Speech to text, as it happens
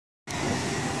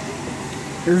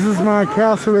This is my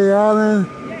Castaway Island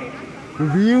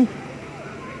review.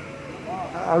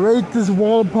 I rate this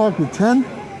water park a 10.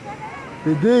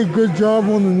 They did a good job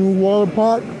on the new water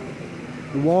park.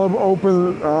 The water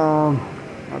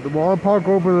park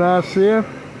opened last year.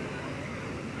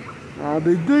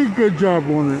 They did a good job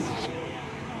on it.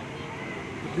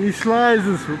 These slides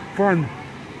is fun.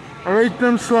 I rate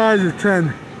them slides a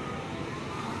 10.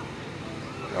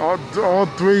 All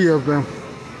three of them.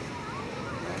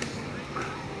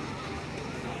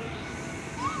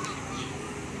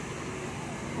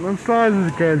 Them slides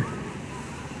is good.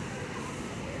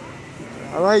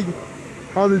 I like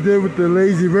how they did with the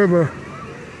lazy river.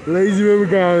 The lazy river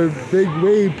got a big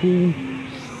wave pool.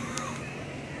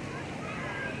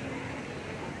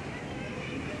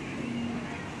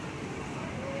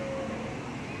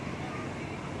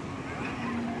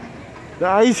 The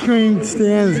ice cream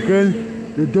stand is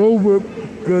good. The Dole Whip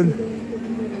good.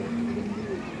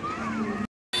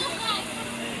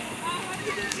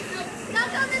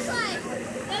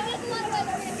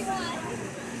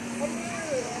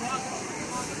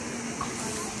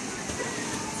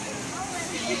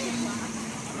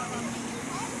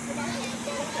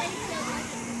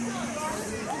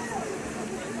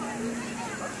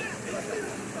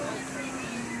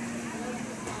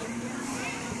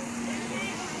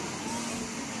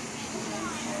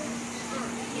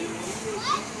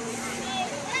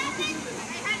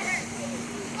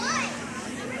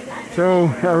 So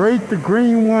I rate the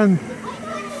green one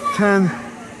 10.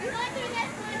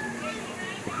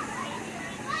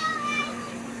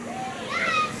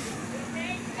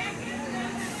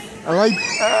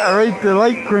 I rate the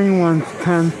light green ones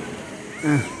 10.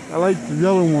 I like the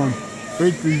yellow one.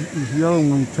 Rate the yellow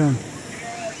one 10.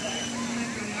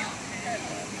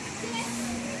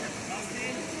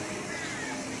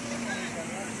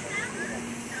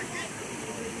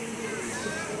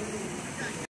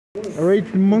 I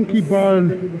rate the monkey bar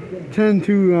 10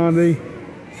 too. They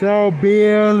sell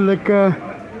beer, liquor,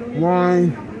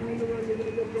 wine.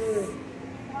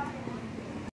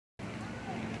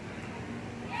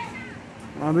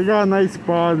 They got a nice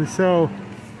bar. They sell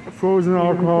frozen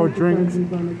alcohol drinks.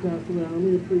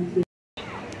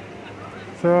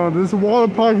 So this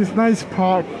water park is a nice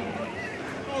park.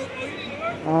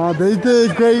 They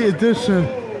did a great addition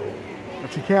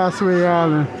to Castaway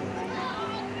Island.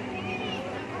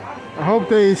 I hope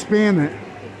they expand it.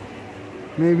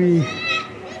 Maybe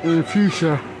in the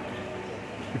future.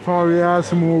 They probably add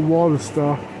some more water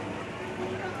stuff.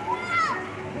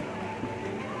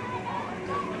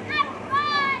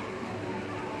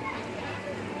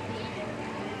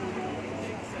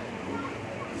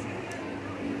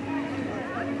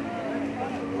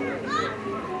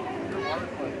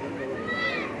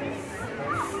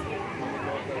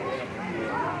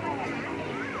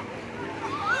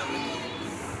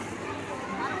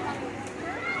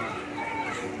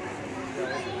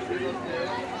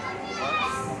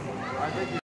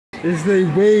 This is a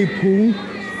wave pool.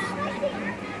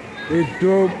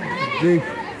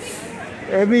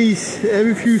 Every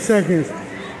few seconds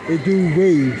they do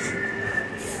waves.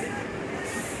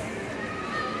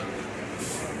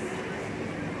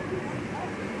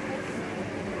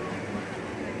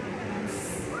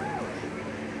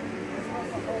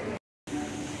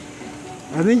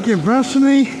 I think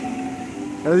eventually,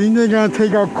 they're gonna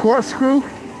take out corkscrew.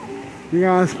 They're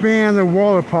gonna expand the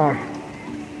water park.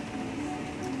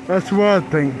 That's what I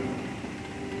think.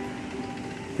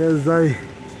 Because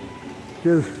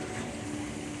there's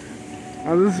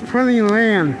plenty of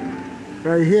land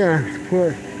right here to put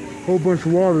a whole bunch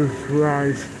of water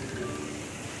rides.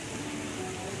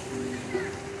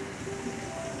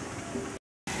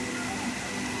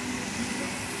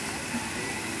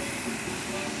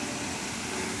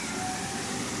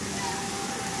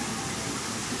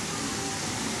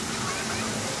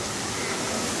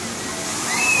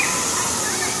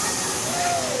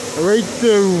 Rate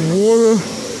the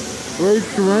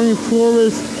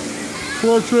rainforest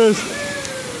fortress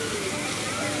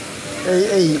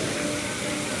A8.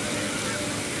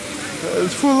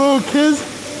 It's for little kids.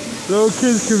 Little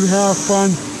kids can have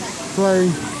fun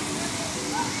playing.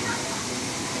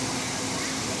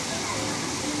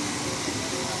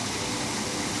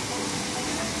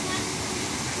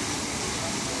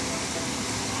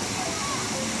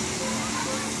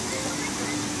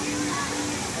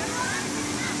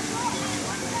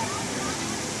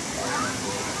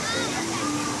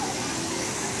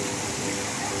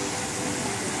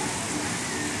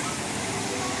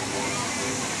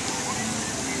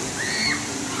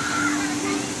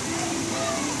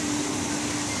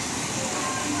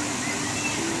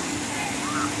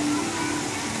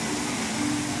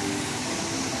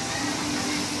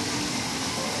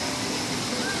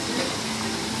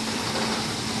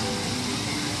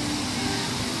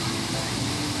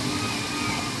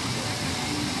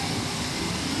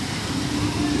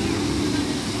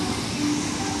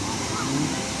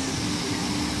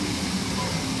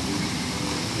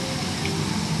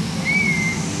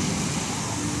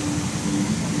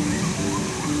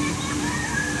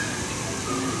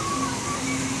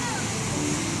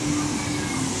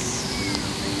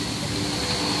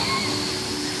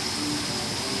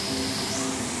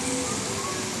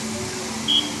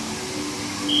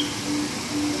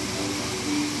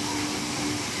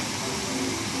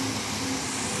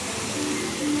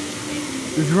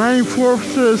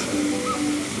 rainforests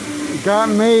got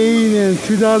made in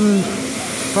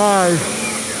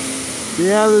 2005.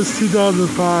 Yeah, this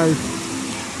 2005.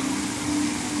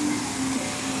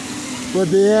 But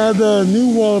they had a new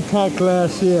water park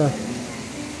last year.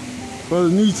 For the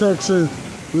new section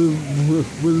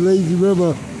with Lazy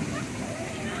River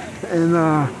and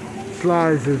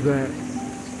slides is that.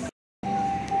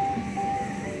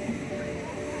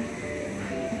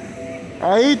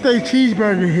 I ate the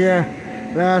cheeseburger here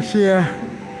last year.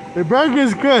 The burger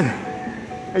is good.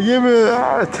 I give it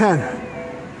a 10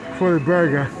 for the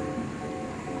burger.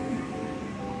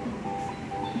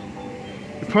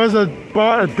 Plus I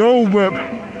bought a Dole Whip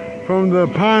from the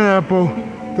pineapple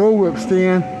Dole Whip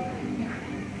stand.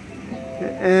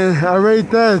 And I rate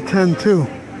that a 10 too.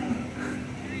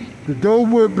 The Dole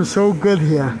Whip is so good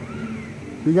here.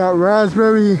 We got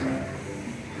raspberry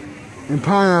and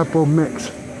pineapple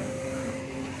mix.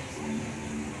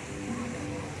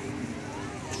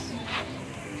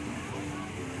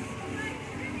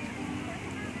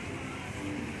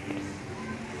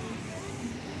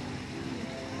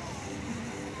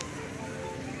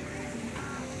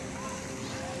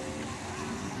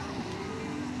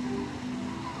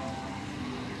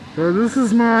 So this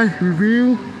is my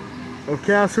review of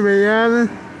Castaway Island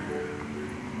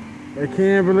at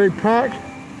Canobie Lake Park.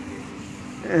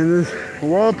 And this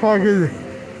water park is a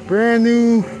brand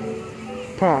new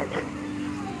park.